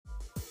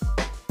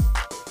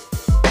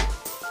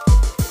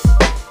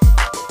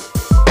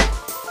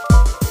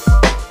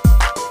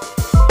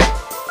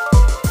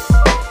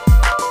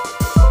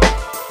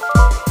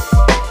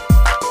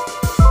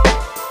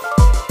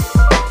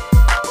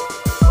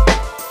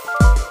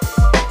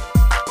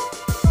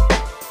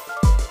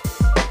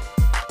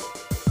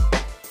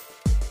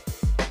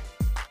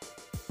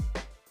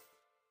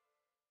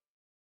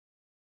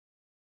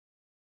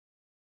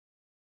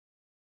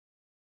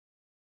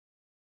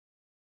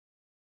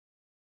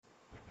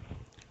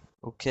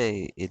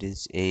Okay, it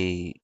is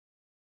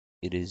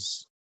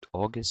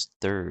August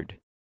 3rd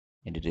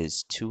and it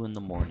is 2 in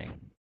the morning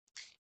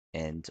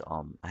and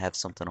I have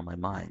something on my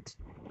mind.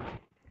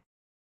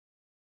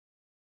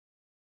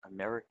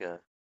 America's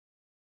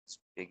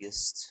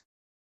biggest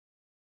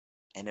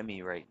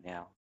enemy right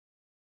now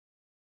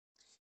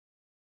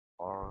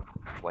are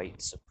white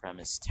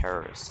supremacist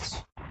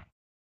terrorists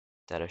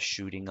that are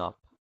shooting up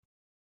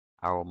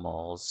our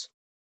malls,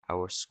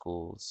 our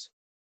schools,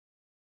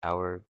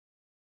 our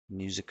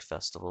music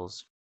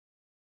festivals,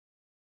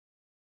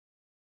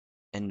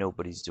 and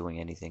nobody's doing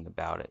anything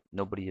about it.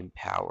 Nobody in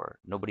power,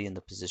 nobody in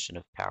the position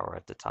of power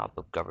at the top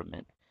of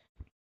government,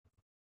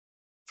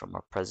 from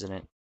our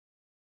president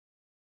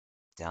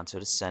down to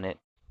the Senate,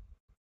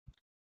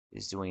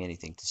 is doing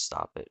anything to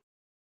stop it.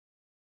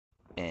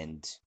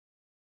 And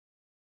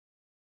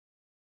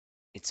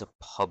it's a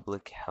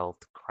public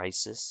health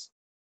crisis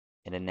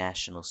and a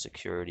national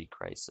security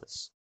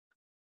crisis.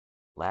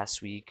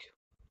 Last week,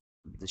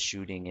 the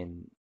shooting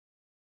in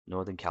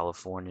Northern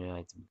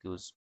California,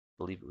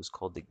 believe it was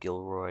called the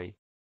Gilroy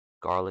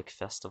Garlic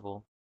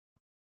Festival,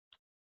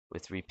 where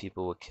 3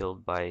 people were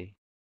killed by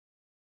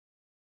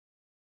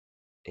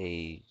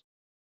a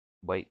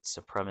white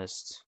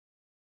supremacist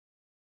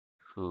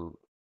who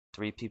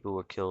 3 people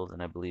were killed,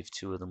 and I believe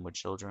 2 of them were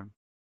children,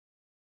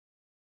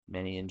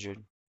 many injured.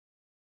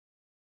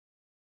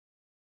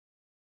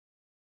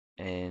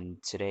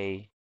 And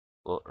today,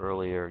 well,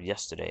 earlier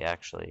yesterday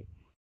actually,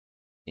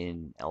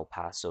 in El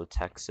Paso,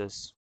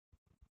 Texas,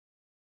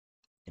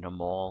 in a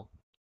mall,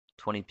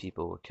 20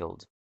 people were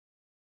killed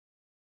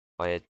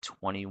by a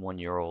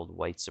 21-year-old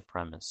white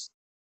supremacist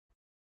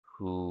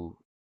who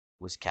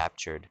was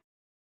captured,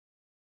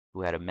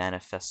 who had a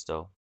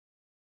manifesto,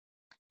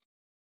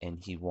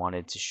 and he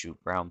wanted to shoot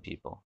brown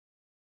people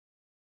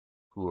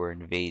who were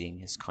invading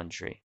his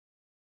country.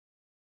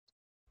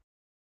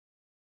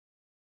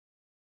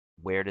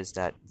 Where does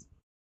that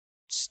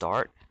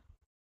start?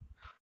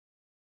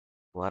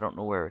 Well, I don't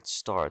know where it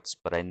starts,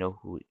 but I know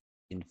who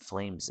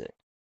inflames it.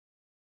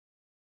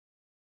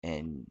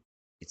 And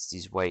it's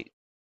these white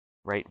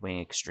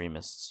right-wing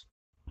extremists.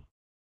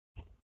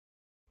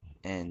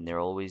 And they're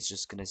always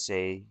just going to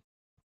say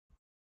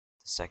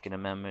the Second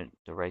Amendment,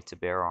 the right to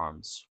bear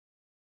arms.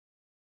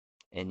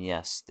 And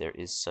yes, there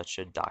is such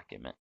a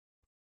document.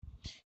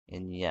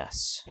 And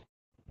yes,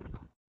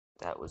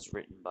 that was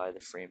written by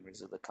the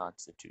framers of the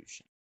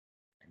Constitution.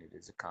 And it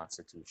is a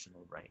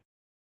constitutional right.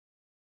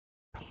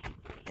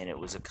 And it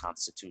was a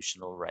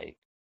constitutional right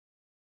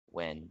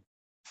when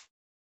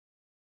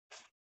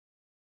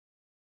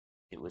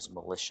it was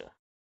militia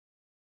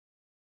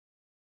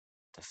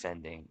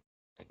defending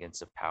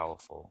against a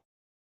powerful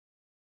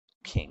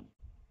king.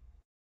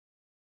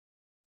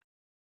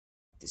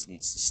 This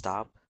needs to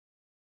stop.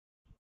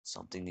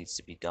 Something needs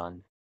to be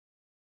done.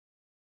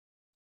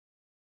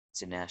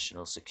 It's a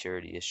national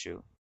security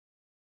issue.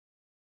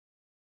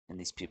 And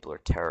these people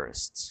are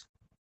terrorists.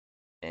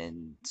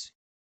 And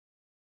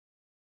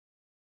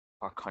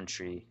our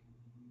country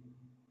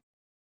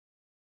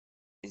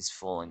is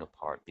falling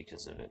apart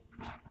because of it.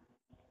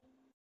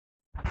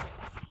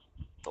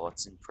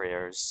 Thoughts and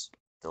prayers.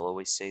 They'll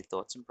always say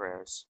thoughts and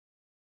prayers.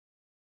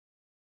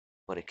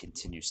 But it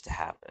continues to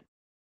happen.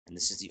 And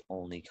this is the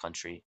only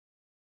country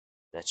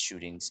that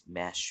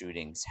mass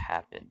shootings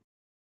happen,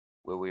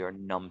 where we are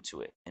numb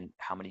to it. And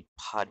how many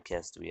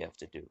podcasts do we have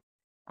to do?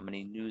 How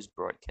many news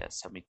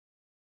broadcasts? How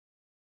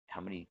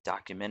many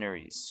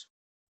documentaries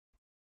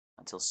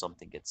until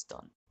something gets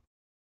done?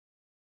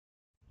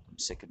 I'm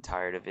sick and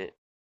tired of it,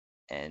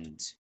 and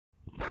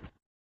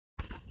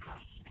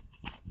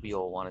we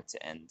all want it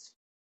to end.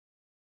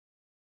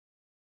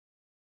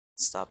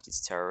 Stop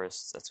these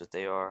terrorists. That's what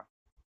they are.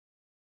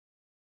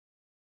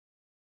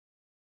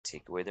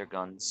 Take away their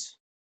guns.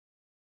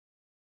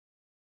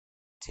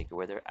 Take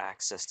away their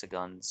access to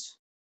guns.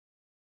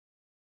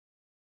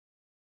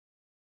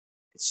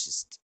 It's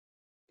just,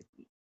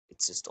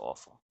 it's just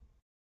awful.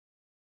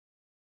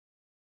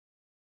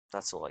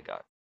 That's all I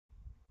got.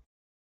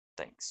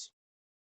 Thanks.